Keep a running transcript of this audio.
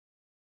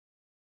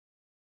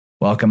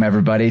Welcome,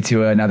 everybody,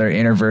 to another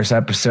Interverse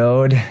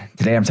episode.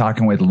 Today, I'm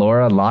talking with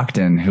Laura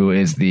Lockton, who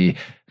is the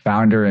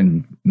founder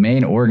and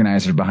main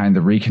organizer behind the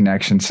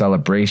Reconnection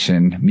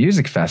Celebration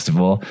Music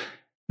Festival.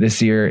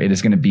 This year, it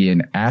is going to be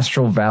in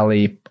Astral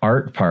Valley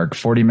Art Park,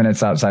 40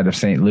 minutes outside of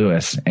St.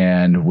 Louis,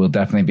 and we'll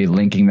definitely be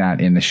linking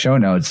that in the show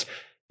notes.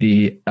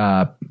 The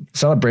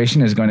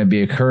celebration is going to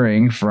be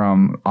occurring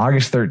from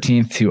August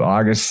 13th to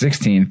August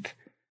 16th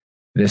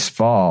this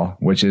fall,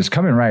 which is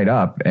coming right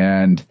up.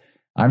 And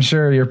I'm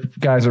sure you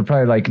guys are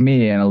probably like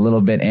me and a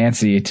little bit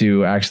antsy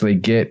to actually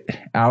get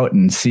out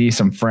and see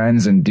some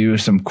friends and do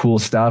some cool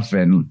stuff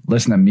and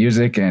listen to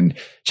music and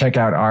check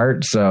out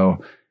art.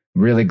 So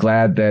really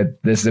glad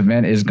that this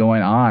event is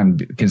going on,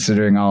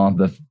 considering all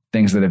the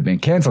things that have been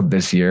canceled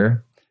this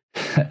year.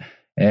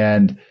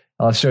 And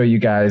I'll show you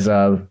guys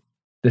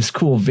this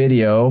cool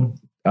video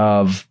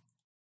from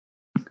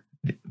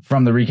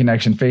the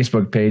Reconnection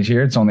Facebook page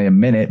here. It's only a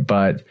minute,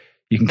 but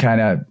you can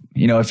kind of,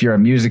 if you're a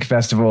music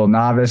festival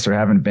novice or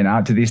haven't been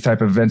out to these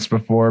type of events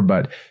before,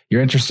 but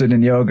you're interested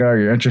in yoga or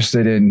you're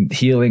interested in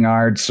healing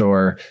arts,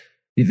 or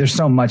there's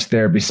so much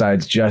there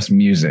besides just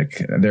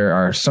music. There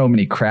are so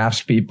many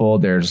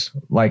craftspeople. There's,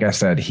 like I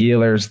said,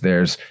 healers.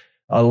 There's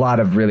a lot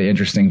of really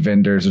interesting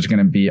vendors. There's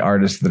going to be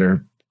artists that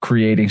are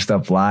creating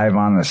stuff live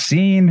on the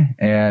scene,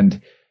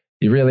 and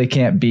you really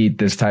can't beat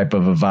this type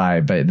of a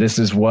vibe. But this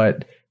is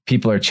what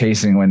people are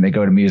chasing when they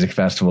go to music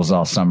festivals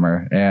all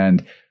summer.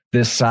 And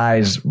this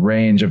size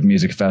range of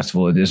music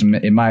festival is,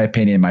 in my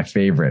opinion, my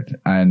favorite.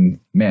 And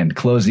man,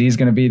 Closey is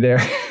going to be there.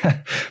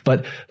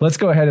 But let's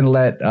go ahead and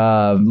let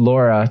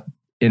Laura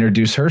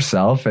introduce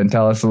herself and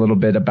tell us a little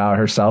bit about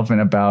herself and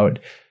about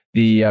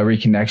the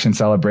Reconnection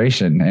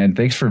Celebration. And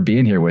thanks for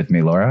being here with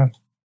me, Laura.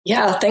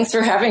 Yeah, thanks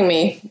for having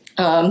me.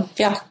 I'm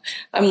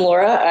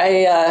Laura.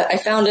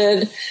 I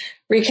founded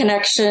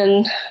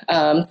Reconnection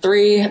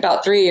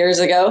about 3 years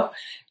ago.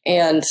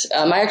 And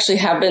I actually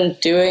have been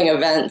doing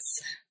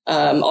events,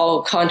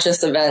 all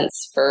conscious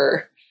events,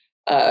 for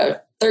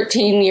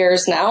 13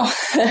 years now.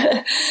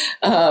 So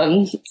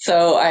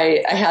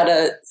I had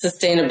a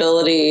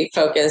sustainability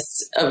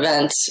focused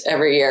event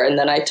every year. And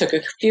then I took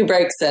a few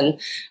breaks and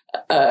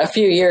a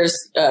few years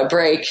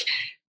break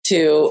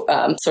to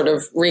sort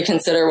of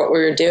reconsider what we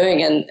were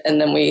doing. And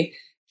then we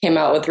came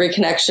out with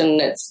Reconnection.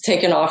 It's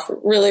taken off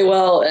really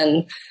well,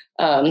 and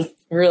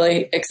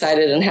really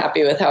excited and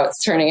happy with how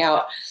it's turning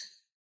out.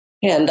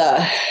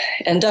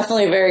 And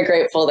definitely very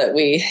grateful that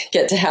we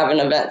get to have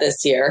an event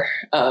this year.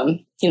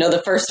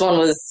 The first one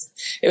was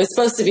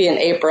supposed to be in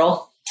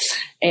April,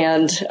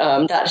 and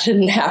that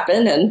didn't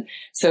happen. And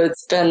so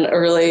it's been a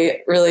really,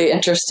 really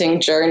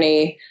interesting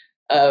journey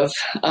of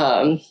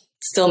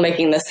still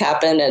making this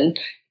happen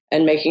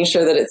and making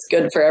sure that it's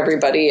good for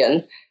everybody.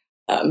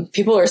 And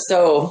people are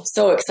so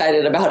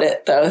excited about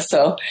it, though.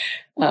 So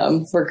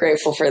we're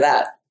grateful for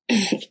that.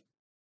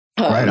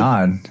 Right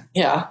on.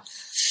 Yeah.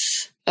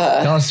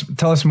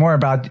 Tell us more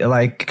about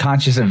like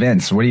conscious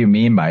events. What do you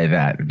mean by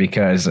that?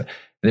 Because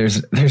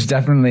there's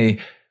definitely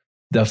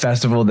the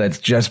festival that's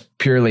just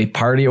purely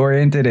party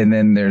oriented, and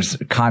then there's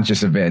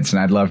conscious events.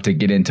 And I'd love to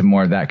get into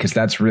more of that, because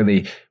that's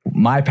really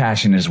my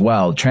passion as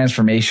well.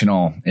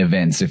 Transformational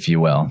events, if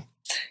you will.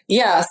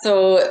 Yeah.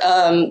 So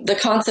the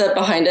concept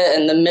behind it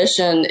and the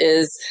mission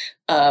is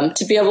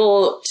to be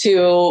able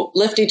to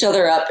lift each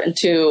other up and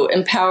to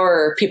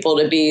empower people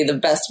to be the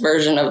best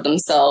version of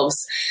themselves.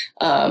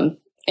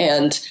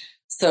 And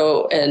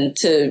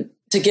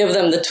to give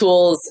them the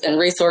tools and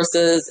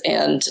resources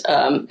and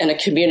a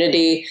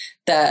community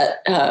that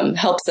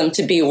helps them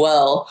to be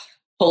well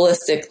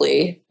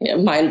holistically,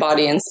 mind,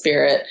 body, and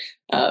spirit.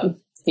 You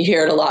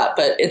hear it a lot,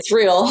 but it's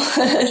real.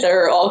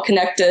 They're all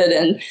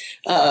connected,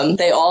 and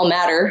they all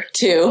matter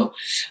too.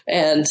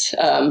 And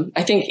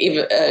I think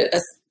even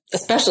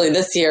especially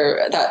this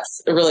year,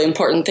 that's a really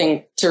important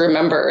thing to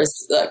remember,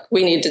 is that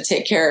we need to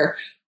take care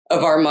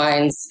of our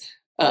minds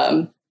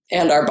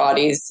and our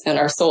bodies and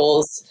our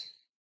souls.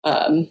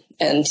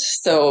 And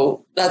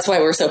so that's why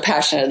we're so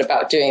passionate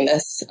about doing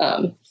this.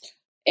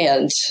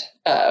 And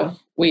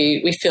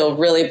we feel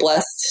really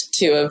blessed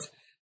to have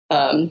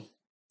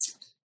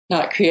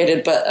not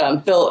created,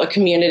 but built a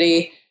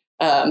community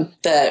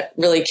that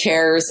really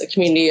cares, a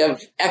community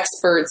of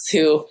experts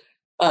who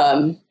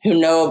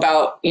know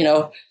about,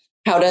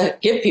 how to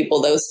give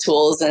people those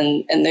tools,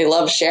 and they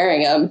love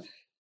sharing them.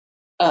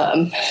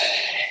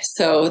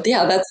 So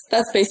yeah,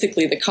 that's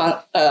basically the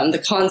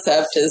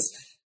concept, is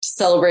to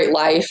celebrate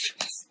life,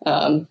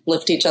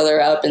 lift each other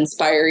up,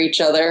 inspire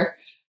each other.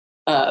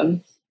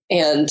 And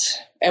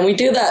we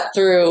do that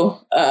through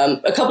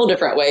a couple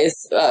different ways.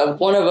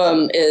 One of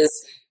them is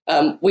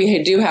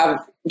we do have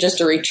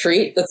just a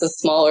retreat that's a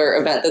smaller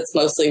event that's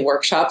mostly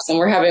workshops, and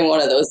we're having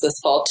one of those this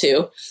fall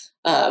too.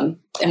 And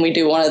we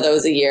do one of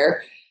those a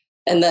year.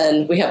 And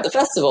then we have the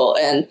festival,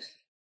 and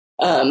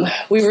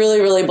we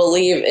really, really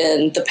believe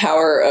in the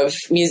power of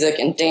music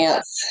and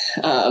dance.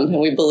 And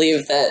we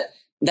believe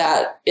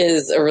that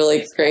is a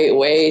really great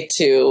way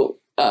to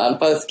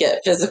both get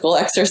physical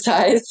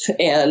exercise,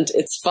 and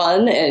it's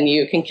fun, and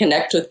you can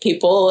connect with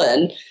people,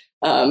 and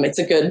it's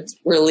a good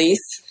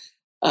release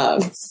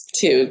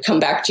to come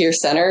back to your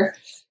center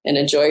and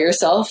enjoy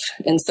yourself.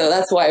 And so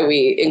that's why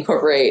we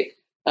incorporate,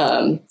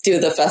 do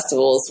the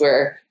festivals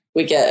where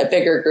we get a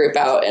bigger group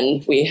out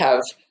and we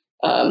have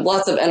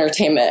lots of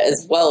entertainment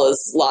as well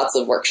as lots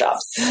of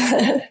workshops.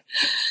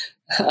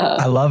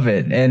 I love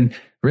it. And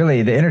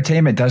really, the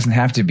entertainment doesn't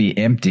have to be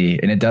empty,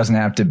 and it doesn't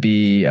have to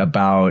be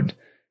about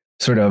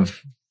sort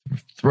of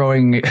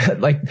throwing,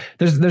 like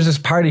there's this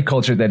party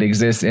culture that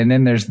exists, and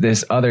then there's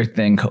this other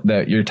thing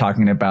that you're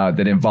talking about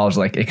that involves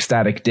like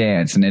ecstatic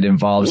dance, and it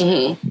involves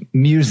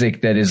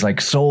music that is like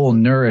soul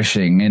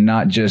nourishing and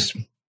not just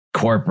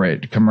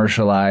corporate,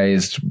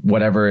 commercialized,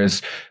 whatever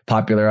is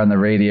popular on the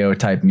radio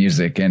type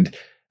music. And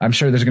I'm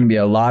sure there's going to be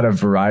a lot of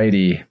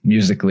variety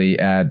musically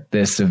at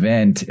this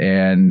event.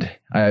 And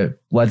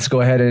let's go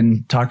ahead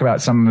and talk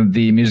about some of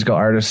the musical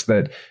artists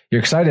that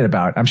you're excited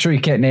about. I'm sure you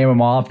can't name them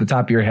all off the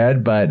top of your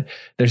head, but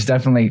there's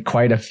definitely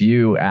quite a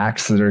few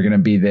acts that are going to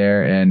be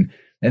there. And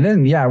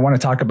then, I want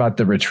to talk about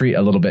the retreat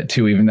a little bit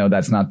too, even though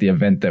that's not the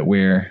event that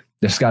we're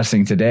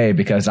discussing today,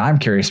 because I'm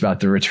curious about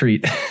the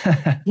retreat.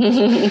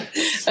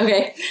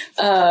 Okay.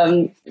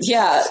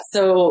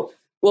 So,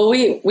 well,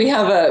 we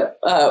have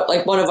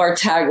like one of our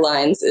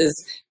taglines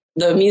is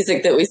the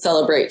music that we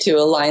celebrate to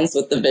aligns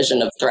with the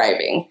vision of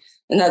thriving.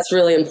 And that's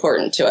really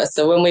important to us.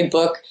 So when we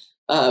book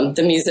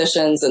the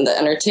musicians and the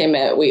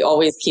entertainment, we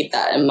always keep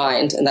that in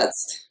mind. And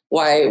that's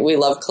why we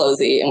love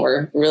Closey. And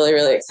we're really,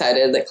 really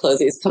excited that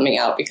Closey is coming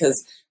out,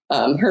 because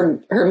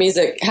her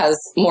music has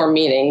more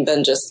meaning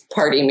than just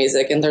party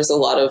music. And there's a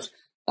lot of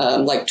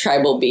like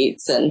tribal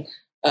beats and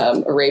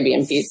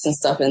Arabian beats and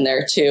stuff in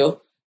there too.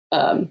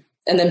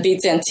 And then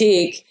Beats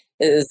Antique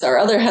is our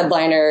other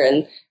headliner,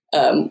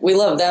 and we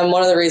love them.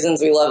 One of the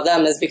reasons we love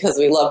them is because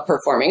we love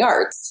performing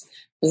arts.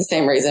 For the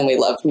same reason we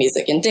love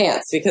music and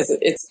dance, because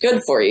it's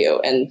good for you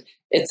and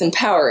it's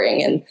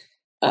empowering.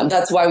 And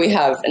that's why we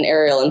have an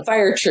aerial and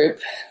fire troupe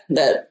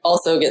that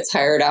also gets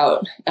hired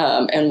out,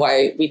 and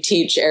why we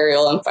teach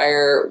aerial and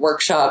fire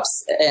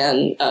workshops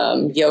and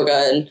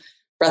yoga and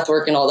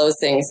breathwork and all those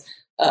things.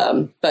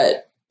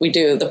 But we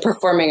do the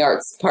performing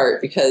arts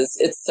part because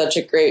it's such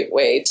a great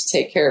way to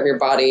take care of your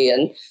body.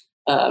 And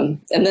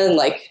then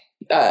like,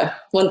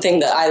 one thing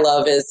that I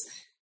love is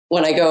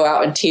when I go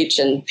out and teach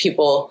and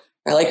people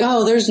are like,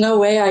 oh, there's no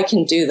way I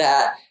can do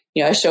that.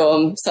 I show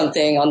them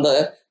something on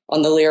the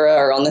lyra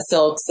or on the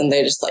silks, and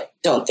they just like,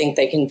 don't think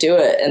they can do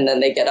it. And then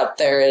they get up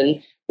there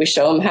and we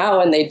show them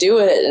how, and they do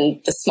it. And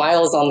the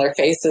smiles on their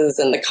faces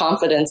and the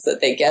confidence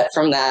that they get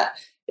from that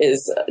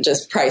is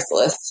just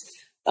priceless.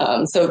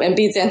 And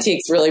Beats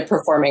Antique's really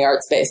performing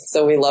arts based.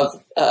 So we love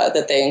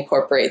that they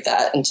incorporate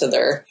that into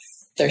their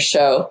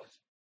show.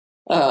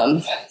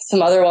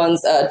 Some other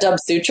ones, Dub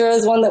Sutra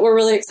is one that we're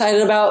really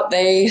excited about.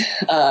 They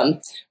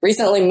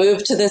recently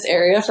moved to this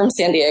area from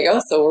San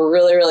Diego. So we're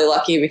really, really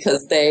lucky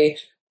because they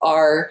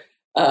are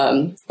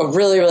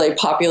really, really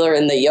popular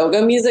in the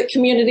yoga music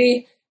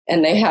community.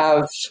 And they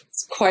have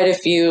quite a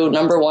few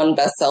 #1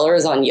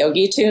 bestsellers on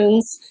Yogi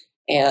Tunes.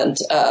 And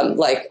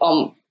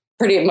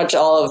pretty much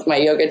all of my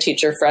yoga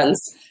teacher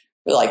friends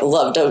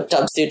love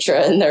Dub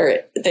Sutra, and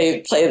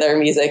they play their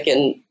music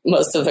in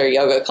most of their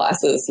yoga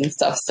classes and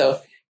stuff. So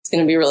it's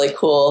going to be really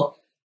cool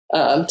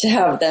to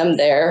have them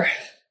there.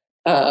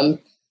 And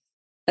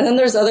then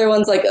there's other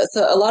ones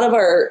so a lot of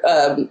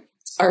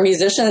our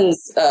musicians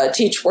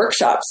teach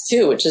workshops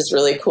too, which is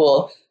really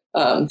cool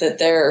that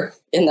they're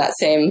in that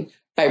same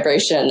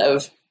vibration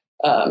of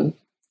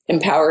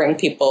empowering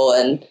people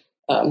and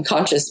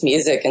conscious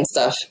music and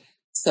stuff.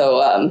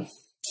 So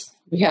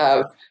we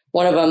have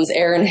one of them's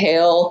Aaron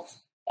Hale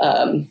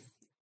and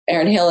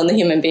the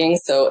Human Being.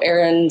 So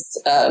Aaron's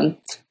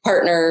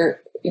partner,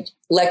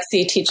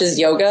 Lexi, teaches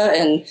yoga,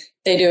 and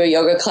they do a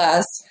yoga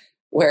class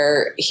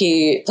where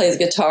he plays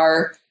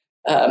guitar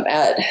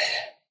at,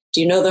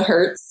 do you know the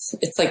hertz?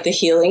 It's like the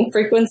healing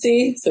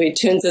frequency. So he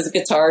tunes his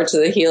guitar to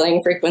the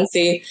healing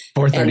frequency.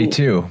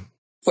 432.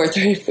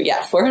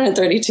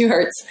 432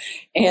 hertz.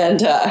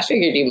 And I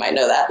figured you might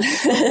know that.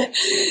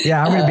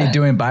 Yeah, I'm going to be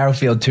doing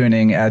biofield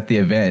tuning at the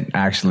event,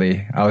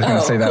 actually. I was going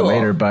to say that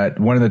later, but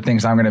one of the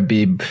things I'm going to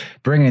be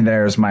bringing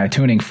there is my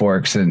tuning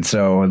forks. And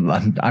so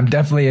I'm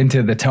definitely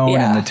into the tone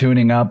and the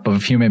tuning up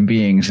of human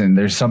beings, and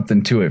there's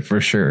something to it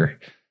for sure.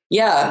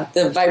 Yeah,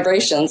 the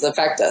vibrations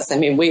affect us. I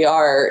mean, we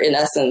are, in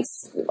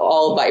essence,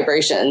 all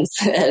vibrations.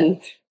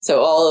 And so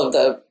all of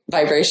the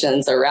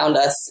vibrations around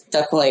us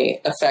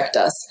definitely affect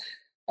us.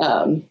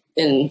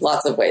 In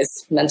lots of ways,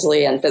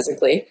 mentally and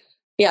physically.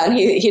 Yeah, and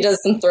he does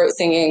some throat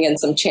singing and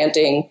some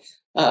chanting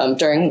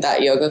during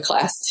that yoga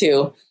class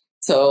too.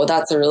 So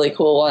that's a really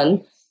cool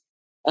one.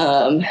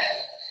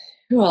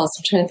 Who else?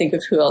 I'm trying to think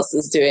of who else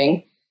is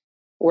doing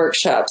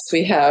workshops.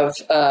 We have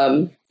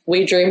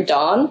We Dream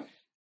Dawn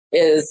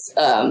is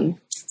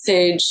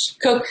Sage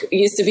Cook,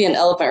 used to be an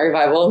Elephant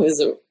Revival,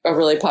 who's a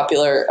really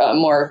popular,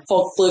 more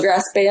folk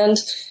bluegrass band.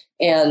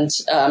 And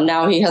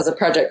now he has a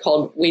project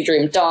called We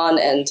Dream Dawn,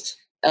 and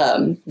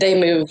they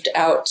moved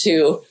out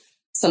to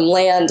some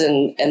land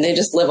and they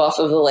just live off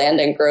of the land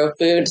and grow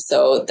food.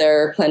 So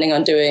they're planning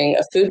on doing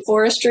a food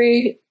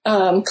forestry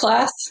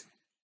class.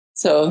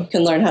 So you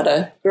can learn how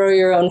to grow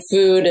your own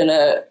food in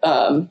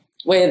a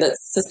way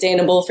that's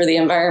sustainable for the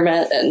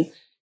environment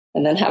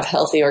and then have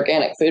healthy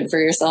organic food for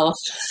yourself.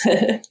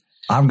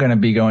 I'm going to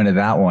be going to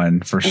that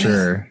one for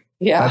sure.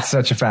 Yeah. That's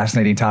such a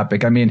fascinating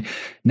topic. I mean,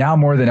 now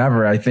more than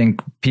ever, I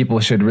think people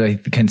should really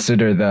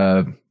consider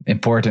the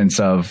importance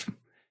of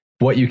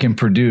what you can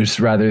produce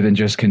rather than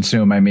just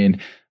consume. I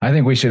mean, I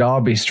think we should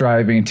all be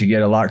striving to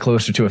get a lot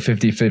closer to a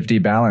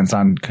 50-50 balance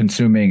on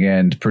consuming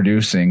and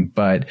producing.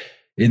 But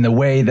in the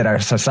way that our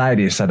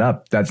society is set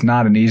up, that's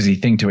not an easy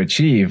thing to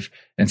achieve.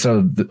 And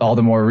so all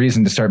the more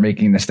reason to start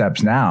making the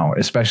steps now,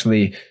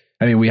 especially,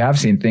 I mean, we have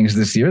seen things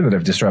this year that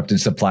have disrupted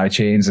supply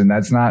chains, and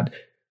that's not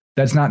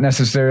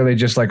necessarily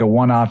just like a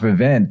one-off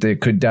event. It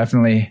could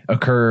definitely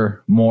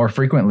occur more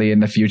frequently in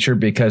the future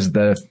because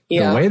the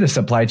way the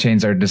supply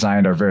chains are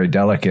designed are very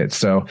delicate.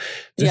 So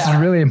this is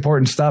really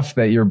important stuff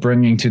that you're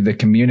bringing to the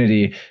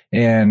community.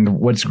 And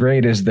what's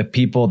great is the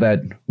people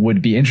that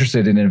would be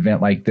interested in an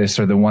event like this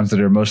are the ones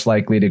that are most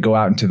likely to go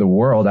out into the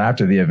world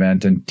after the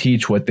event and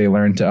teach what they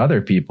learned to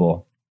other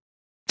people.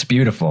 It's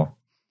beautiful.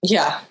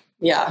 Yeah,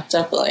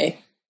 definitely.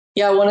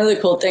 Yeah, one of the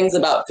cool things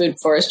about food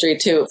forestry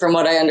too, from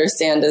what I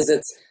understand, is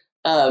it's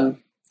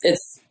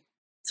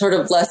sort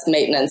of less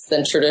maintenance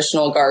than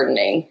traditional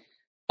gardening.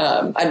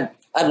 I'm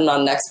not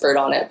an expert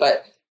on it,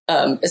 but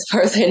as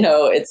far as I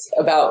know, it's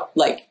about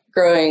like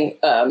growing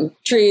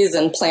trees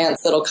and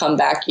plants that'll come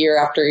back year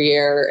after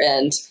year,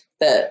 and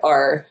that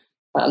are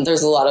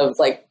there's a lot of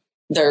like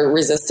they're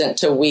resistant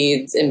to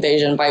weeds,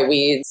 invasion by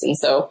weeds, and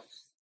so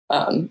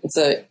it's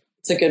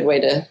a good way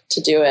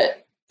to do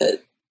it.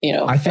 That, you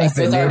know, I think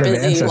the native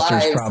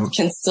ancestors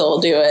can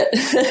still do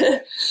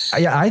it.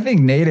 Yeah, I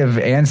think native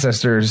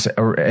ancestors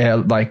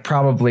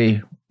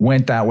probably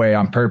went that way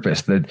on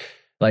purpose. That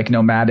like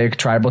nomadic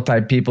tribal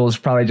type peoples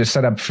probably just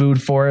set up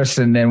food forests,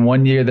 and then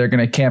one year they're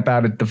going to camp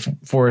out at the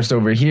forest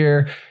over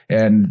here,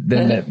 and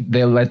then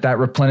they let that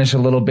replenish a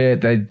little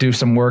bit. They do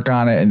some work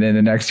on it, and then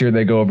the next year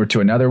they go over to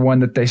another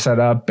one that they set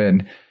up.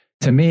 And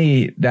to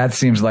me, that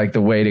seems like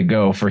the way to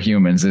go for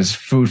humans is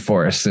food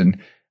forests.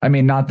 And I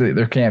mean, not that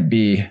there can't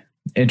be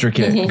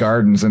intricate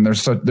gardens, and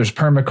there's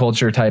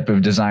permaculture type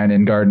of design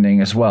in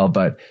gardening as well.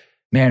 But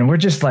man, we're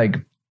just like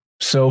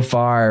so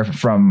far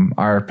from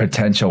our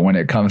potential when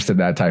it comes to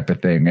that type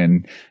of thing.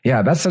 And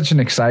yeah, that's such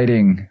an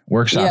exciting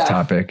workshop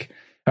topic.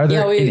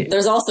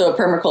 There's also a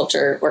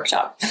permaculture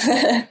workshop.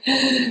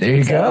 There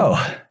you go.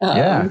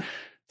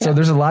 So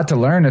there's a lot to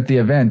learn at the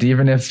event,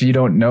 even if you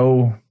don't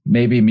know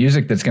maybe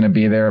music that's going to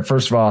be there.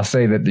 First of all, I'll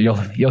say that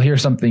you'll hear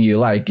something you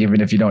like, even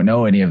if you don't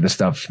know any of the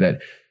stuff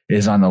that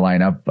is on the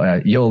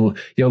lineup. You'll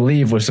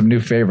leave with some new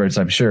favorites,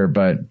 I'm sure.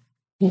 But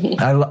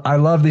I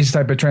love these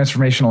type of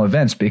transformational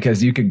events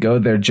because you could go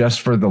there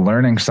just for the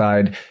learning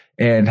side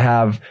and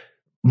have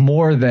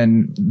more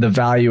than the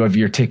value of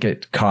your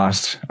ticket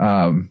cost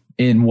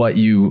in what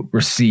you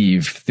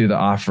receive through the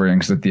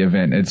offerings at the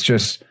event.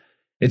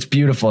 It's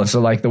beautiful. And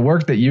so like the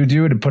work that you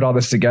do to put all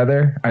this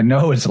together, I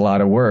know it's a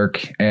lot of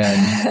work,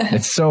 and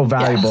it's so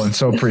valuable and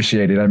so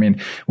appreciated. I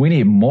mean, we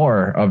need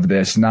more of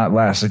this, not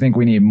less. I think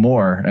we need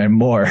more and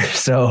more.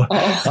 So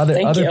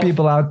other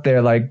people out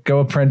there, like go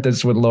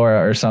apprentice with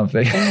Laura or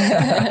something,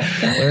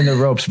 learn the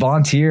ropes,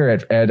 volunteer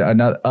at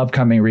an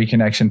upcoming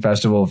Reconnection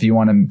Festival if you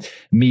want to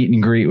meet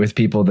and greet with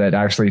people that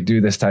actually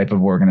do this type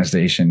of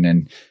organization.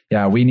 And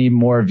yeah, we need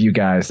more of you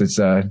guys. It's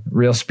a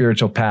real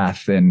spiritual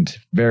path and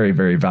very,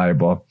 very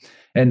valuable.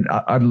 And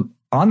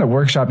on the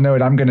workshop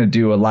note, I'm going to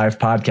do a live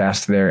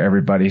podcast there,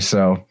 everybody.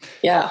 So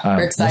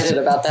we're excited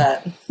about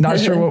that. Not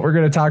sure what we're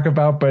going to talk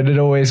about, but it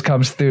always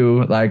comes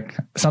through. Like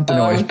something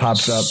always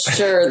pops up.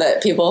 Sure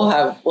that people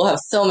will have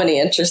so many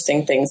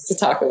interesting things to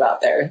talk about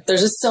there.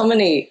 There's just so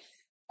many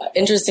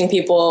interesting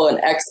people and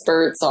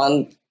experts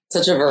on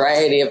such a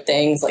variety of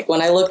things. Like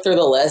when I look through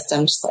the list,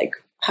 I'm just like,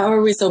 how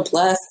are we so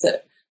blessed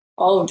that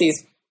all of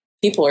these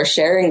people are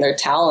sharing their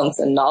talents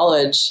and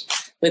knowledge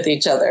with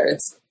each other?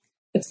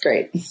 It's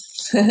great.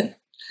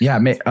 Yeah.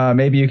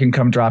 Maybe you can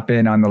come drop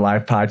in on the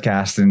live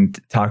podcast and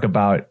talk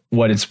about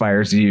what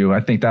inspires you. I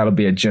think that'll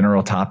be a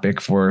general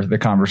topic for the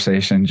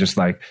conversation. Just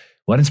like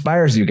what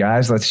inspires you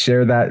guys. Let's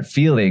share that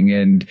feeling.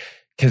 And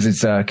because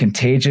it's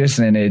contagious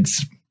and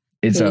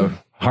it's a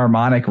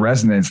harmonic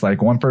resonance.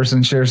 Like one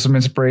person shares some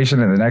inspiration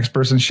and the next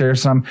person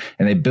shares some,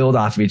 and they build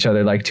off of each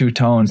other like two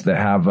tones that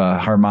have a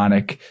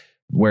harmonic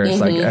where it's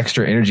like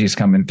extra energy is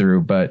coming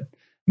through. But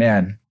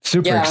man,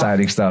 super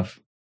exciting stuff.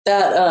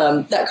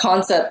 That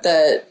concept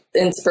that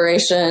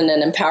inspiration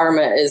and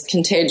empowerment is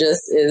contagious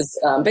is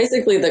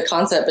basically the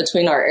concept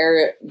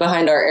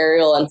behind our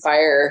aerial and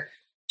fire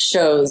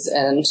shows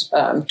and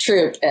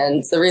troop.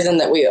 And the reason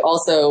that we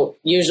also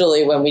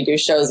usually when we do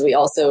shows, we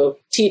also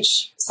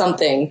teach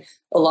something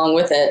along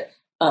with it,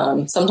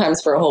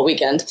 sometimes for a whole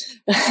weekend.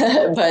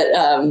 But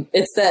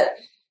it's that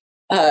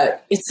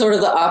it's sort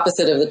of the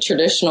opposite of the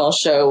traditional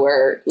show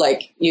where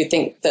like you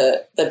think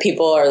the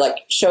people are like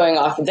showing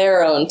off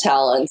their own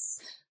talents.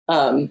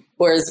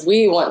 Whereas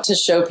we want to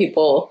show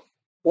people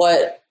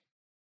what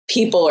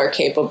people are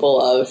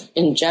capable of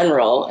in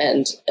general,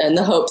 and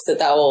the hopes that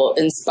will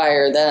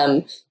inspire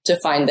them to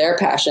find their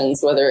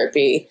passions, whether it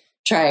be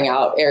trying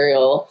out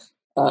aerial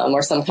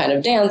or some kind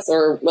of dance,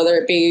 or whether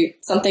it be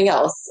something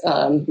else,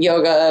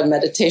 yoga,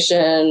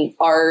 meditation,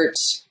 art,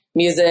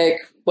 music,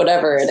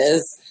 whatever it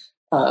is.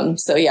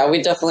 So yeah,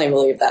 we definitely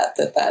believe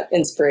that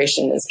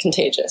inspiration is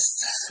contagious.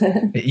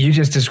 You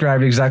just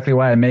described exactly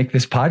why I make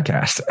this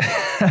podcast.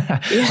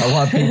 I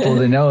want people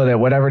to know that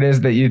whatever it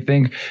is that you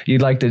think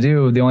you'd like to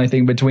do, the only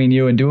thing between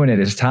you and doing it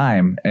is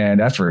time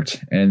and effort.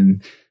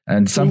 And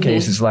in some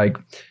cases, like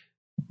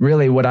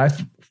really what I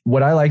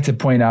like to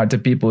point out to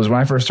people is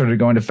when I first started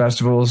going to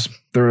festivals,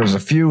 there was a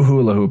few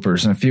hula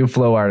hoopers and a few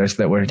flow artists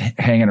that were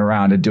hanging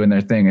around and doing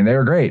their thing, and they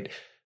were great.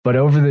 But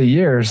over the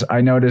years,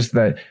 I noticed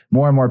that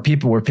more and more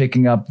people were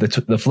picking up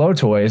the flow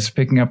toys,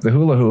 picking up the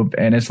hula hoop.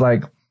 And it's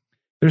like,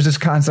 there's this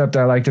concept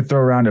I like to throw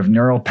around of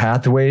neural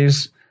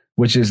pathways,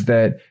 which is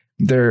that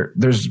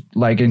there's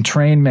like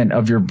entrainment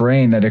of your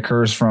brain that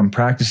occurs from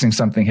practicing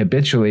something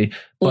habitually,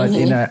 but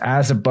in a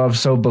as above,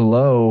 so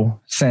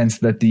below sense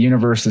that the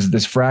universe is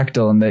this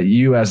fractal, and that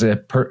you as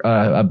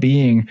a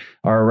being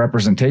are a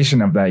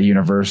representation of that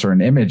universe or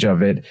an image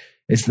of it.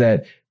 It's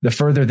that the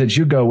further that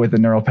you go with the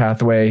neural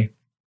pathway,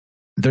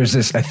 there's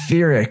this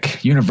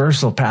etheric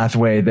universal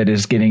pathway that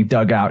is getting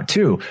dug out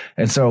too.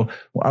 And so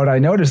what I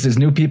noticed is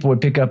new people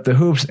would pick up the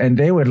hoops and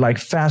they would like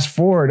fast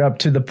forward up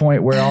to the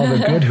point where all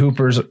the good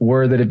hoopers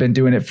were that had been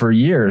doing it for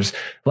years.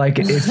 Like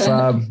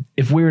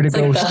if we were to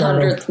go like the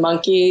start 100th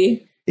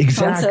monkey.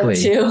 Exactly.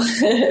 Too.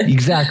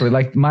 Exactly.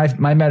 Like my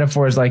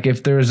metaphor is like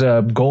if there's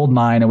a gold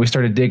mine and we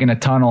started digging a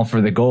tunnel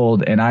for the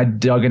gold, and I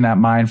dug in that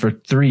mine for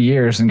 3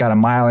 years and got a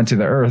mile into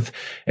the earth,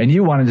 and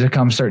you wanted to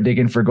come start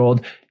digging for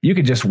gold, you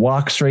could just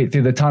walk straight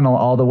through the tunnel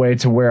all the way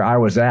to where I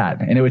was at.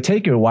 And it would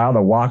take you a while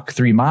to walk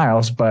 3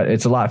 miles, but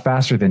it's a lot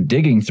faster than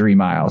digging 3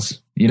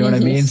 miles. You know what I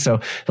mean? So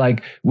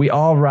like we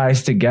all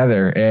rise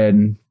together.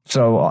 And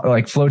so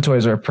like flow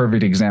toys are a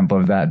perfect example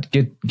of that.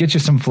 Get you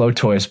some flow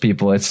toys,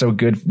 people. It's so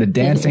good. The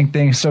dancing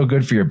thing is so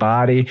good for your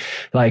body.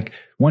 Like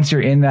once you're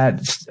in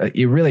that,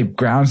 it really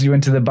grounds you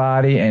into the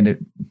body,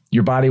 and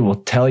your body will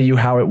tell you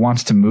how it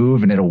wants to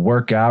move, and it'll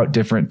work out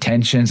different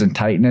tensions and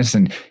tightness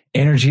and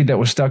energy that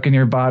was stuck in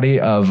your body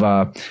of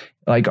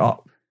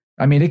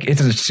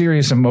it's a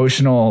serious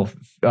emotional,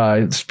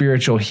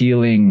 spiritual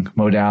healing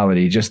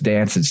modality, just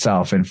dance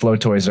itself. And flow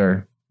toys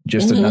are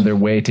just another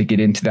way to get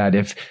into that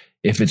if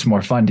it's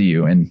more fun to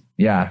you. And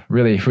yeah,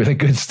 really, really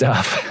good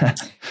stuff.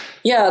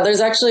 Yeah, there's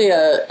actually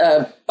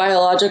a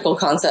biological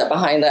concept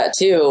behind that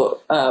too,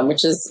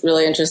 which is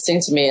really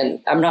interesting to me.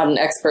 And I'm not an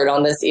expert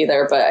on this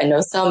either, but I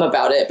know some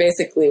about it.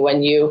 Basically,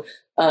 when you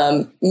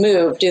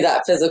do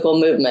that physical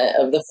movement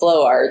of the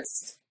flow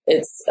arts,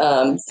 it's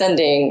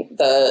sending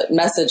the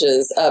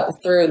messages up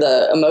through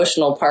the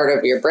emotional part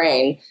of your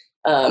brain.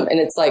 And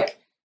it's like,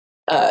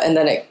 and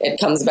then it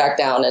comes back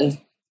down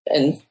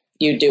and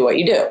you do what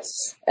you do.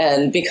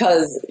 And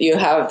because you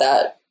have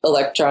that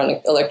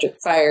electric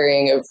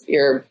firing of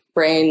your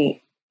brain,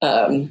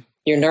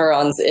 your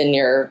neurons in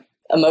your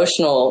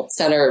emotional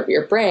center of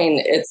your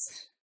brain,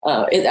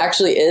 it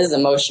actually is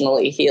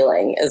emotionally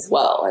healing as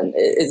well. And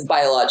it's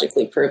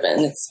biologically proven.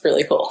 It's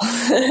really cool.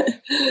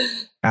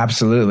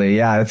 Absolutely.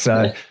 Yeah. It's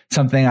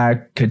something I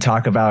could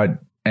talk about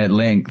at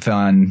length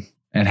on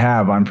and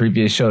have on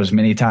previous shows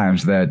many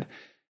times, that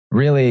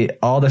really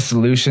all the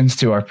solutions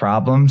to our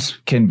problems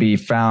can be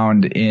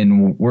found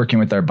in working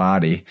with our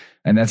body.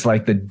 And that's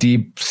like the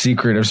deep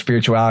secret of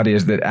spirituality,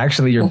 is that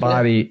actually your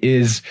body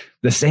is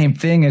the same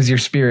thing as your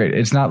spirit.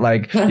 It's not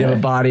like you have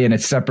a body and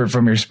it's separate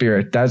from your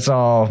spirit. That's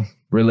all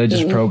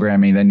religious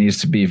programming that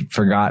needs to be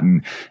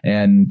forgotten.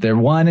 And they're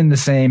one and the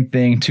same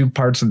thing, two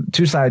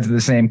sides of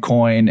the same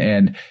coin.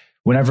 And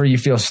whenever you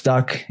feel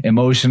stuck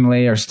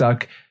emotionally or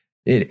stuck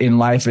in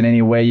life in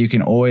any way, you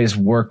can always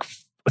work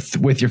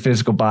with your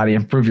physical body,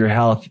 improve your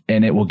health,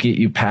 and it will get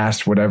you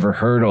past whatever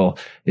hurdle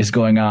is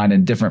going on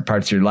in different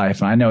parts of your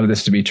life. And I know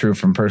this to be true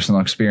from personal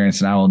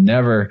experience, and I will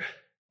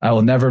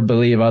never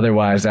believe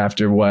otherwise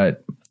after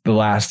what the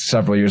last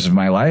several years of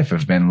my life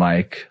have been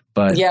like.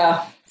 But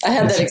yeah, I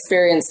had that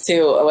experience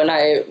too when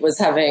I was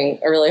having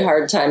a really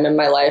hard time in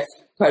my life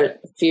quite a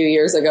few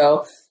years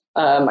ago.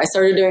 I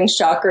started doing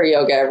chakra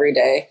yoga every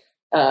day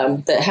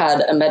that had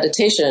a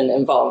meditation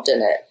involved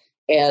in it.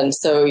 And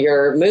so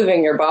you're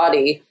moving your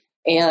body,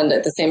 and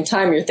at the same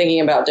time, you're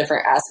thinking about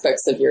different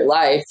aspects of your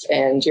life,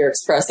 and you're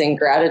expressing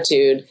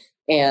gratitude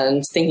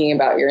and thinking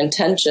about your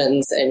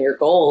intentions and your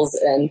goals.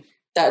 And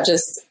that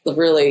just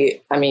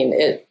really,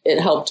 it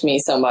helped me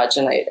so much.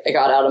 And I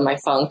got out of my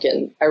funk,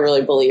 and I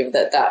really believe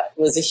that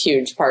was a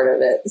huge part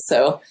of it.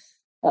 So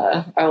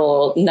I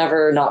will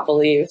never not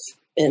believe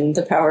in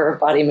the power of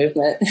body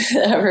movement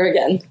ever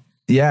again.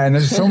 Yeah. And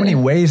there's so many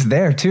ways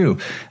there too.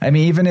 I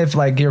mean, even if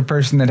like you're a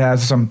person that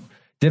has some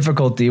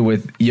difficulty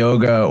with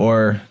yoga,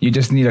 or you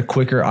just need a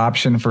quicker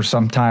option for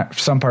some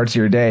parts of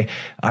your day,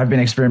 I've been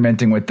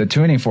experimenting with the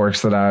tuning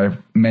forks that I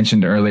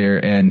mentioned earlier,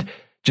 and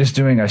just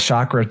doing a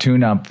chakra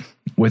tune-up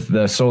with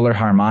the solar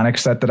harmonic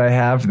set that I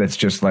have. That's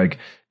just like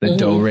the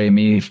do, re,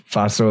 mi,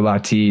 fa, sol, la,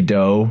 ti,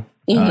 do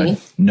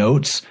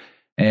notes,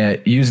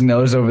 and using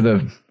those over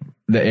the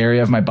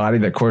area of my body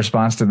that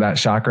corresponds to that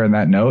chakra and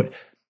that note.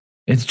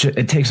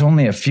 It takes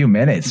only a few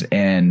minutes,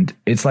 and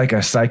it's like a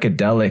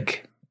psychedelic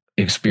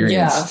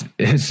experience.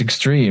 It's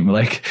extreme.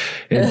 Like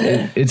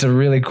it's a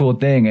really cool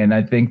thing. And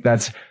I think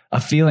that's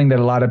a feeling that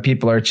a lot of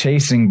people are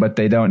chasing, but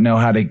they don't know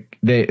how to,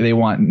 they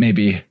want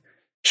maybe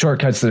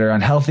shortcuts that are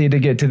unhealthy to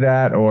get to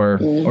that or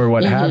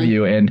what have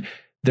you. And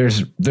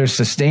there's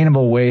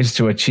sustainable ways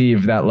to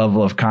achieve that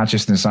level of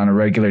consciousness on a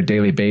regular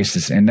daily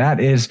basis. And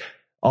that is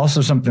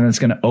also something that's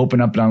going to open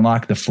up and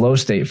unlock the flow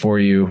state for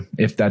you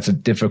if that's a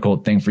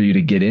difficult thing for you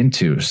to get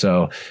into.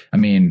 So, I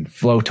mean,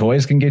 flow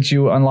toys can get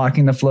you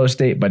unlocking the flow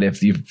state, but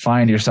if you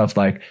find yourself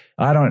like,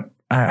 I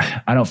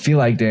don't feel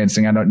like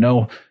dancing, I don't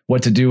know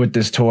what to do with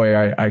this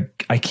toy,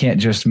 I can't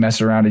just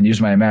mess around and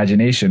use my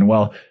imagination.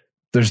 Well,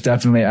 there's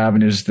definitely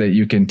avenues that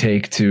you can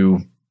take to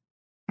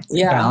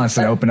balance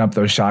and open up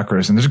those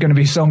chakras. And there's going to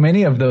be so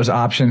many of those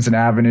options and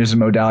avenues and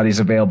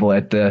modalities available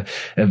at the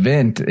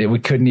event. We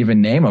couldn't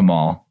even name them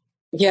all.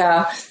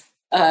 Yeah.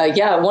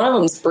 One of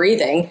them's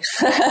breathing.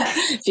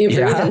 If you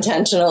breathe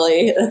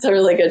intentionally, that's a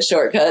really good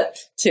shortcut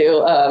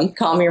to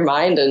calm your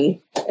mind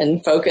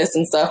and focus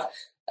and stuff.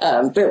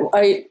 But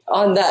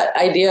on that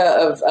idea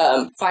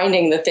of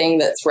finding the thing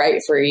that's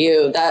right for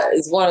you, that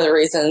is one of the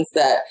reasons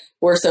that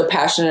we're so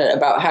passionate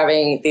about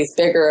having these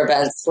bigger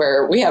events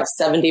where we have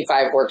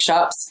 75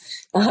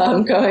 workshops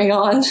going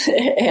on.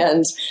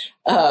 And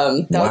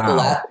that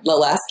was the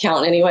last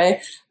count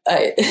anyway.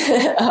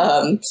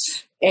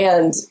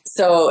 And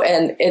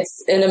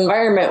it's an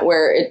environment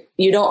where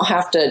you don't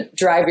have to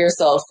drive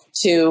yourself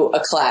to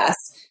a class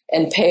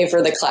and pay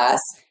for the class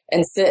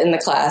and sit in the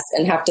class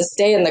and have to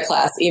stay in the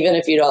class, even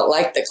if you don't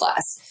like the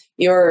class.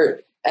 You're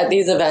at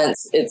these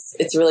events,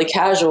 it's really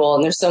casual,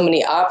 and there's so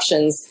many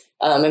options,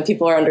 and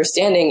people are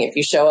understanding. If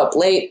you show up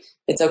late,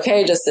 it's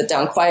okay. Just sit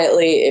down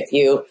quietly. If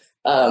you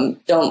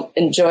don't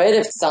enjoy it,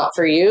 if it's not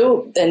for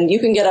you, then you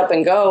can get up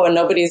and go, and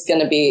nobody's going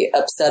to be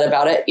upset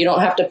about it. You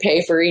don't have to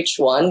pay for each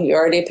one. You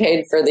already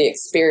paid for the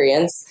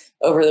experience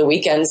over the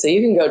weekend, so you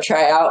can go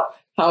try out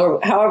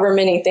however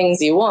many things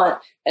you want,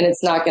 and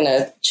it's not going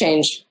to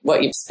change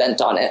what you've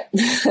spent on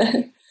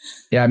it.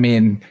 Yeah, I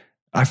mean,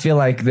 I feel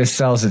like this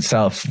sells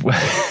itself.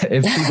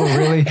 If people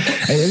really,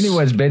 if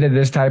anyone's been to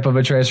this type of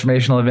a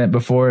transformational event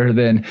before,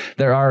 then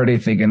they're already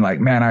thinking like,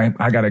 man,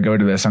 I got to go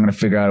to this. I'm going to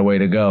figure out a way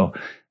to go.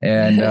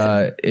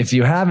 And if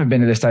you haven't been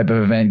to this type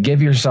of event,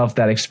 give yourself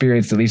that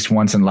experience at least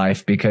once in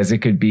life, because it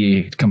could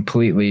be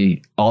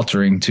completely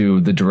altering to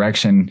the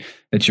direction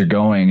that you're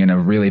going in a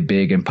really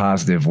big and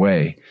positive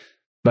way.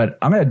 But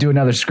I'm going to do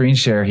another screen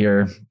share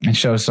here and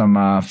show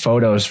some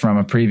photos from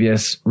a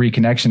previous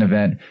Reconnection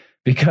event,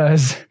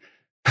 because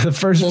the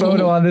first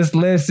photo on this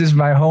list is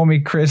my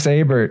homie, Chris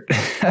Abert.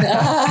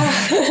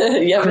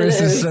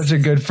 Chris is such a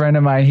good friend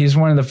of mine. He's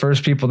one of the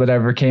first people that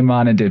ever came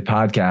on and did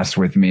podcasts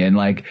with me. And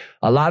like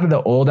a lot of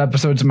the old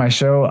episodes of my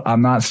show,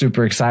 I'm not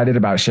super excited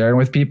about sharing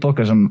with people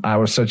because I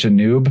was such a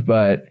noob,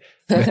 but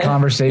the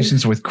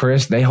conversations with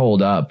Chris, they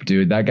hold up,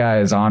 dude. That guy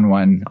is on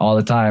one all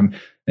the time.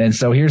 And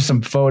so here's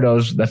some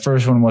photos. The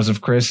first one was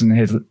of Chris and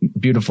his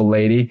beautiful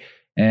lady.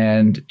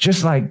 And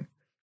just like,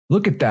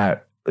 look at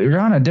that. You're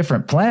on a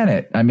different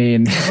planet. I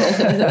mean,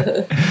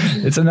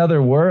 it's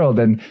another world.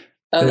 And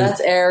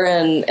that's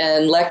Aaron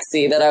and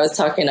Lexi that I was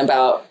talking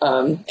about.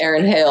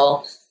 Aaron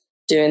Hale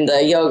doing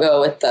the yoga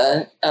with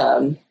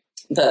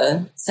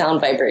the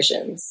sound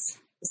vibrations,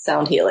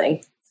 sound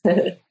healing.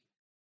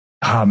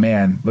 Oh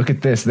man, look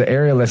at this. The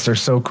aerialists are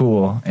so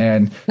cool.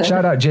 And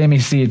shout out Jamie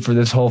Seed for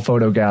this whole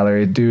photo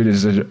gallery. Dude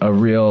is a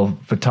real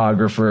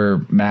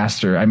photographer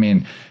master. I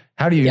mean,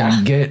 how do you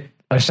even get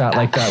a shot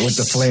like that with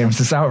the flames?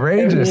 It's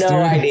outrageous. No dude.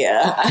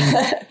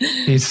 Idea.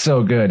 He's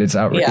so good. It's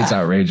it's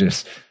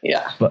outrageous.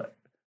 Yeah. But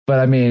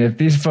I mean, if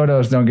these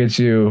photos don't get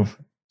you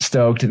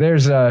stoked,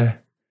 there's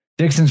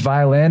Dixon's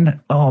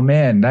violin. Oh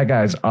man, that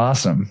guy's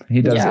awesome.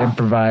 He does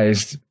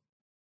improvised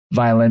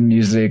violin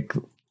music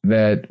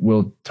that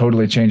will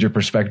totally change your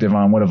perspective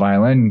on what a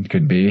violin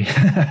could be.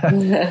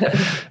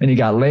 And you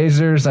got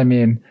lasers. I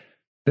mean,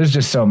 there's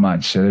just so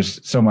much.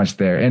 There's so much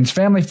there. And it's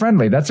family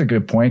friendly. That's a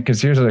good point,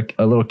 because here's a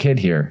little kid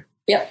here.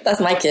 Yep,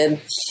 that's my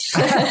kid.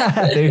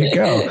 There you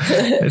go.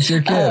 It's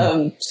your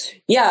kid.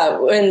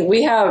 When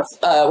we have,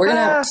 we're going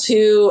to have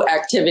two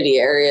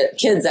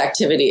kids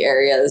activity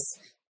areas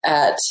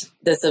at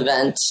this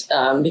event,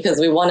 because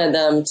we wanted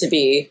them to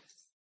be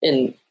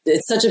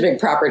it's such a big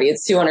property.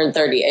 It's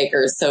 230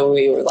 acres. So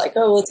we were like,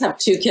 let's have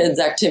two kids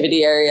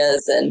activity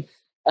areas.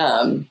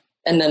 And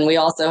then we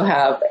also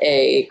have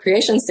a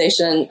creation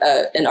station,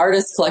 an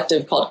artist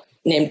collective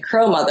named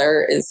Crow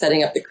Mother is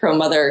setting up the Crow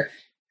Mother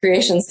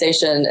creation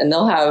station. And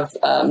they'll have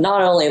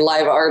not only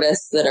live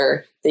artists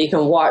that you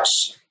can watch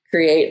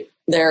create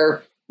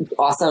their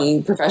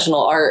awesome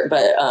professional art,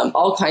 but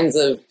all kinds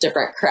of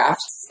different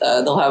crafts.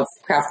 They'll have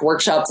craft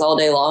workshops all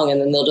day long,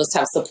 and then they'll just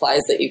have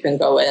supplies that you can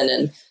go in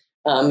and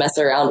mess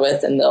around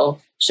with, and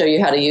they'll show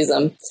you how to use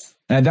them.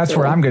 And that's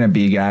where I'm going to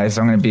be, guys.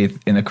 I'm going to be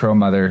in the Crow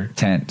Mother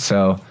tent.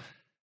 So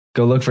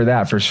go look for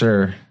that for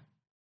sure.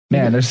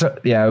 Man,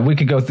 we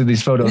could go through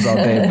these photos all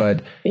day,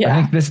 but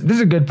I think this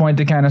is a good point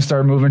to kind of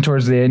start moving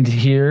towards the end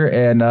here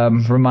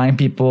and remind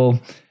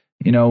people,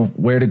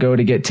 where to go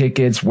to get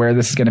tickets, where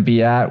this is going to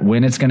be at,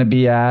 when it's going to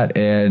be at.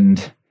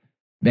 And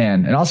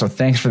man, and also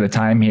thanks for the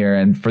time here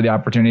and for the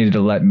opportunity to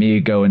let me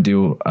go and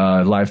do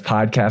a live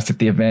podcast at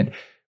the event.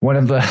 One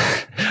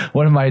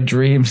of my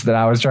dreams that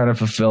I was trying to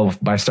fulfill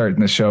by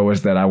starting the show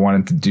was that I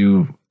wanted to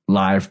do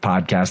live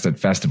podcasts at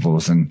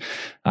festivals, and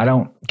I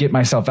don't get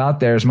myself out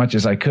there as much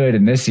as I could.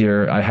 And this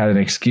year I had an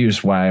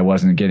excuse why I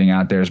wasn't getting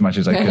out there as much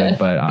as I could,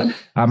 but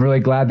I'm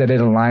really glad that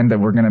it aligned that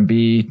we're going to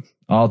be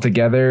all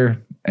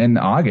together in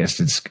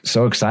August. It's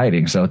so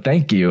exciting. So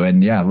thank you.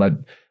 And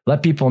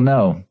let people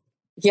know.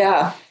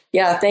 Yeah.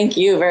 Thank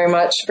you very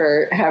much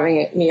for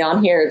having me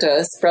on here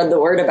to spread the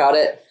word about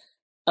it.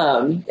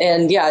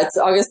 It's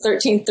August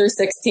 13th through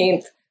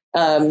 16th.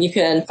 You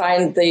can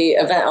find the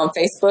event on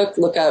Facebook,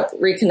 look up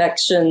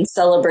Reconnection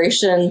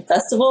Celebration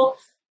Festival.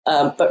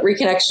 But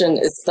Reconnection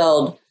is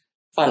spelled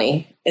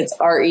funny. It's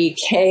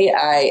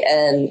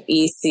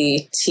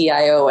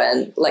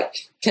REKINECTION, like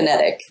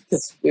kinetic,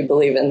 because we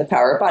believe in the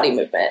power of body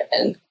movement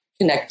and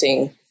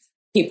connecting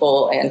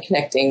people and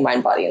connecting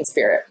mind, body, and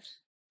spirit.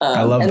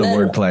 I love the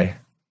wordplay.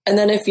 And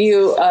then if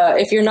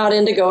you're not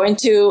into going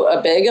to a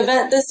big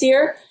event this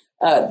year,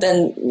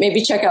 then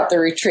maybe check out the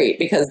retreat,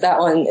 because that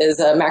one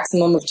is a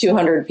maximum of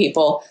 200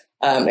 people.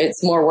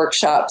 It's more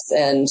workshops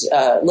and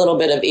a little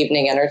bit of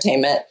evening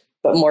entertainment,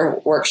 but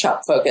more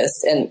workshop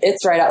focused. And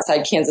it's right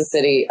outside Kansas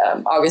City,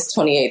 August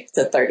 28th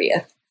to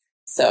 30th.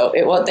 So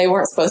they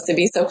weren't supposed to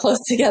be so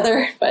close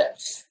together,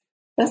 but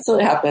that's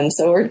what happened.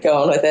 So we're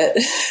going with it.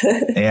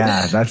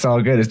 Yeah, that's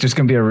all good. It's just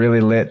going to be a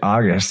really lit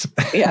August.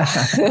 Yeah.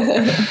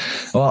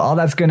 Well, all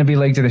that's going to be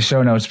linked to the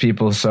show notes,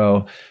 people.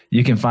 So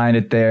you can find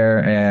it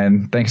there.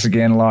 And thanks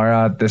again,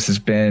 Laura. This has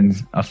been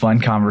a fun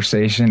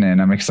conversation,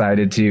 and I'm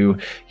excited to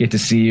get to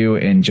see you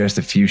in just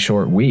a few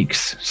short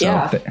weeks.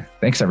 So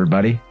thanks,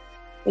 everybody.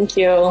 Thank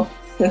you.